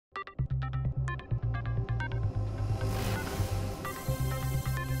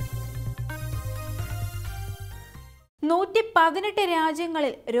118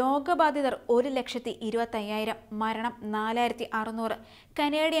 രാജ്യങ്ങളിൽ രോഗബാധിതർ 1,25,000, മരണം 4,600.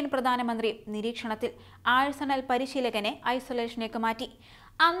 കനേഡിയൻ പ്രധാനമന്ത്രി നിരീക്ഷണത്തിൽ. ആഴ്സണൽ പരിശീലകനെ ഐസൊലേഷനിലേക്ക് മാറ്റി.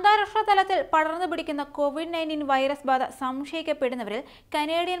 അന്താരാഷ്ട്ര തലത്തിൽ പടർന്നു പിടിക്കുന്ന കോവിഡ്-19 വൈറസ് ബാധ സംശയിക്കപ്പെടുന്നവരിൽ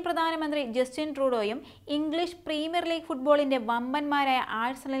കനേഡിയൻ പ്രധാനമന്ത്രി ജസ്റ്റിൻ ട്രൂഡോയും ഇംഗ്ലീഷ് പ്രീമിയർ ലീഗ് ഫുട്ബോളിന്റെ വമ്പന്മാരായ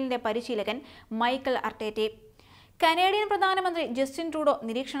ആഴ്സണലിന്റെ പരിശീലകൻ മൈക്കൽ അർട്ടേറ്റയും. കനേഡിയൻ പ്രധാനമന്ത്രി ജസ്റ്റിൻ ട്രൂഡോ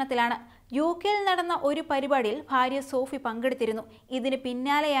നിരീക്ഷണത്തിലാണ്. യുകെയിൽ നടന്ന ഒരു പരിപാടിയിൽ ഭാര്യ സോഫി പങ്കെടുത്തിരുന്നു. ഇതിന്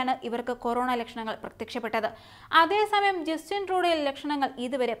പിന്നാലെയാണ് ഇവർക്ക് കൊറോണ ലക്ഷണങ്ങൾ പ്രത്യക്ഷപ്പെട്ടത്. അതേസമയം ജസ്റ്റിൻ ട്രൂഡോയിൽ ലക്ഷണങ്ങൾ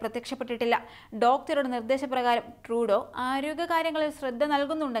ഇതുവരെ പ്രത്യക്ഷപ്പെട്ടിട്ടില്ല. ഡോക്ടറുടെ നിർദ്ദേശപ്രകാരം ട്രൂഡോ ആരോഗ്യകാര്യങ്ങളിൽ ശ്രദ്ധ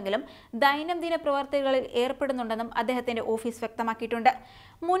നൽകുന്നുണ്ടെങ്കിലും ദൈനംദിന പ്രവർത്തികളിൽ ഏർപ്പെടുന്നുണ്ടെന്നും അദ്ദേഹത്തിന്റെ ഓഫീസ് വ്യക്തമാക്കിയിട്ടുണ്ട്.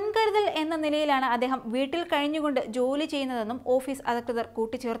 മുൻകരുതൽ എന്ന നിലയിലാണ് അദ്ദേഹം വീട്ടിൽ കഴിഞ്ഞുകൊണ്ട് ജോലി ചെയ്യുന്നതെന്നും ഓഫീസ് അധികൃതർ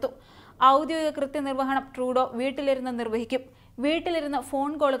കൂട്ടിച്ചേർത്തു. ഔദ്യോഗിക കൃത്യനിർവഹണം ട്രൂഡോ വീട്ടിലിരുന്ന് നിർവഹിക്കും. വീട്ടിലിരുന്ന്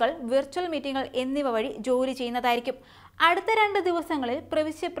ഫോൺ കോളുകൾ, വിർച്വൽ മീറ്റിംഗുകൾ എന്നിവ വഴി ജോലി ചെയ്യുന്നതായിരിക്കും. അടുത്ത 2 ദിവസങ്ങളിൽ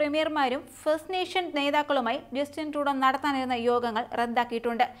പ്രവിശ്യ പ്രീമിയർമാരും ഫസ്റ്റ് നേഷൻ നേതാക്കളുമായി ജസ്റ്റിൻ ട്രൂഡോ നടത്താനിരുന്ന യോഗങ്ങൾ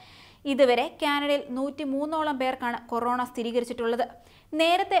റദ്ദാക്കിയിട്ടുണ്ട്. ഇതുവരെ കാനഡയിൽ 103ഓളം പേർക്കാണ് കൊറോണ സ്ഥിരീകരിച്ചിട്ടുള്ളത്.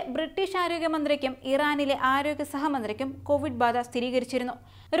 നേരത്തെ ബ്രിട്ടീഷ് ആരോഗ്യമന്ത്രിക്കും ഇറാനിലെ ആരോഗ്യ സഹമന്ത്രിക്കും കോവിഡ് ബാധ സ്ഥിരീകരിച്ചിരുന്നു.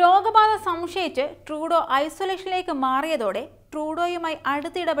 രോഗബാധ സംശയിച്ച് ട്രൂഡോ ഐസൊലേഷനിലേക്ക് മാറിയതോടെ ട്രൂഡോയുമായി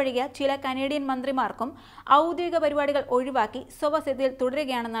അടുത്തിടപഴകിയ ചില കനേഡിയൻ മന്ത്രിമാർക്കും ഔദ്യോഗിക പരിപാടികൾ ഒഴിവാക്കി സ്വവസതിയിൽ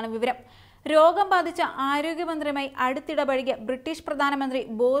തുടരുകയാണെന്നാണ് വിവരം. രോഗം ബാധിച്ച ആരോഗ്യമന്ത്രിയുമായി അടുത്തിടപഴകിയ ബ്രിട്ടീഷ് പ്രധാനമന്ത്രി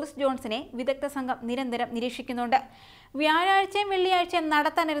ബോറിസ് ജോൺസനെ വിദഗ്ധ സംഘം നിരന്തരം നിരീക്ഷിക്കുന്നുണ്ട്. വ്യാഴാഴ്ചയും വെള്ളിയാഴ്ചയും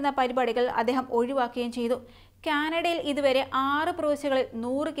നടത്താനിരുന്ന പരിപാടികൾ അദ്ദേഹം ഒഴിവാക്കുകയും ചെയ്തു. കാനഡയിൽ ഇതുവരെ 6 പ്രവിശ്യകളിൽ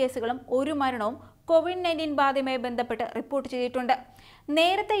 100 കേസുകളും 1 മരണവും കോവിഡ്-19 ബാധയുമായി ബന്ധപ്പെട്ട് റിപ്പോർട്ട് ചെയ്തിട്ടുണ്ട്.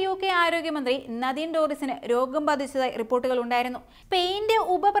 നേരത്തെ UK ആരോഗ്യമന്ത്രി നദീൻ ഡോറിസിന് രോഗം ബാധിച്ചതായി റിപ്പോർട്ടുകൾ ഉണ്ടായിരുന്നു. സ്പെയിന്റെ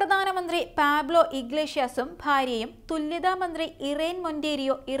ഉപപ്രധാനമന്ത്രി പാബ്ലോ ഇഗ്ലേഷ്യാസും ഭാര്യയും, തുല്യതാ മന്ത്രി ഇറേൻ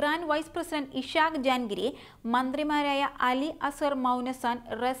മൊന്റേരിയോ, ഇറാൻ വൈസ് പ്രസിഡന്റ് ഇഷാഖ് ജാൻഗിരി, മന്ത്രിമാരായ അലി അസർ മൗനസാൻ,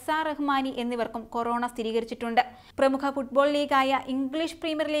 റസ റഹ്മാനി എന്നിവർക്കും കൊറോണ സ്ഥിരീകരിച്ചിട്ടുണ്ട്. പ്രമുഖ ഫുട്ബോൾ ലീഗായ ഇംഗ്ലീഷ്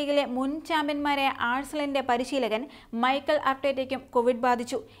പ്രീമിയർ ലീഗിലെ മുൻ ചാമ്പ്യന്മാരായ ആഴ്സണലിന്റെ പരിശീലകൻ മൈക്കൽ അർട്ടേറ്റയ്ക്കും കോവിഡ്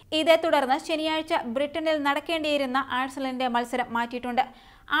ബാധിച്ചു. ഇതേ തുടർന്ന് ശനിയാഴ്ച ബ്രിട്ടനിൽ നടക്കേണ്ടിയിരുന്ന ആഴ്സണലിന്റെ മത്സരം മാറ്റിയിട്ടുണ്ട്.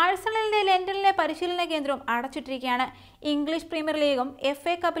 ആഴ്സണലിന്റെ ലണ്ടനിലെ പരിശീലന കേന്ദ്രവും അടച്ചിട്ടിരിക്കുകയാണ്. ഇംഗ്ലീഷ് പ്രീമിയർ ലീഗും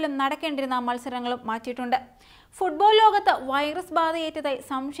FA കപ്പിലും നടക്കേണ്ടിരുന്ന മത്സരങ്ങളും മാറ്റിയിട്ടുണ്ട്. ഫുട്ബോൾ ലോകത്ത് വൈറസ് ബാധയേറ്റതായി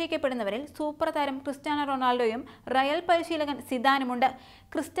സംശയിക്കപ്പെടുന്നവരിൽ സൂപ്പർ താരം ക്രിസ്ത്യാനോ റൊണാൾഡോയും റയൽ പരിശീലകൻ സിദാനുമുണ്ട്.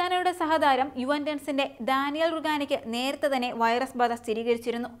 ക്രിസ്ത്യാനോയുടെ സഹതാരം യുവന്റസിന്റെ ഡാനിയൽ റുഗാനിക്ക് നേരത്തെ തന്നെ വൈറസ് ബാധ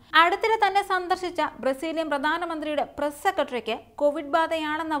സ്ഥിരീകരിച്ചിരുന്നു. അടുത്തിടെ തന്നെ സന്ദർശിച്ച ബ്രസീലിയൻ പ്രധാനമന്ത്രിയുടെ പ്രസ് സെക്രട്ടറിക്ക് കോവിഡ്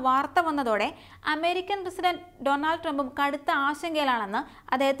ബാധയാണെന്ന വാർത്ത വന്നതോടെ അമേരിക്കൻ പ്രസിഡന്റ് ഡൊണാൾഡ് ട്രംപും കടുത്ത ആശങ്കയിലാണെന്ന്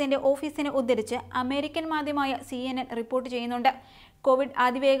അദ്ദേഹത്തിന്റെ ഓഫീസിനെ ഉദ്ധരിച്ച് അമേരിക്കൻ മാധ്യമമായ CNN റിപ്പോർട്ട് ചെയ്യുന്നുണ്ട്. കോവിഡ്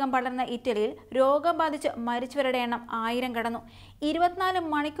അതിവേഗം പടർന്ന ഇറ്റലിയിൽ രോഗം ബാധിച്ച് മരിച്ചവരുടെ എണ്ണം 1000 കടന്നു. 24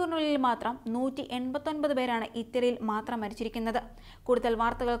 മണിക്കൂറിനുള്ളിൽ മാത്രം 189 പേരാണ് ഇറ്റലിയിൽ മാത്രം മരിച്ചിരിക്കുന്നത്. കൂടുതൽ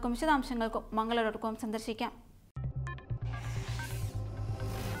വാർത്തകൾക്കും വിശദാംശങ്ങൾക്കും മംഗളം.com സന്ദർശിക്കാം.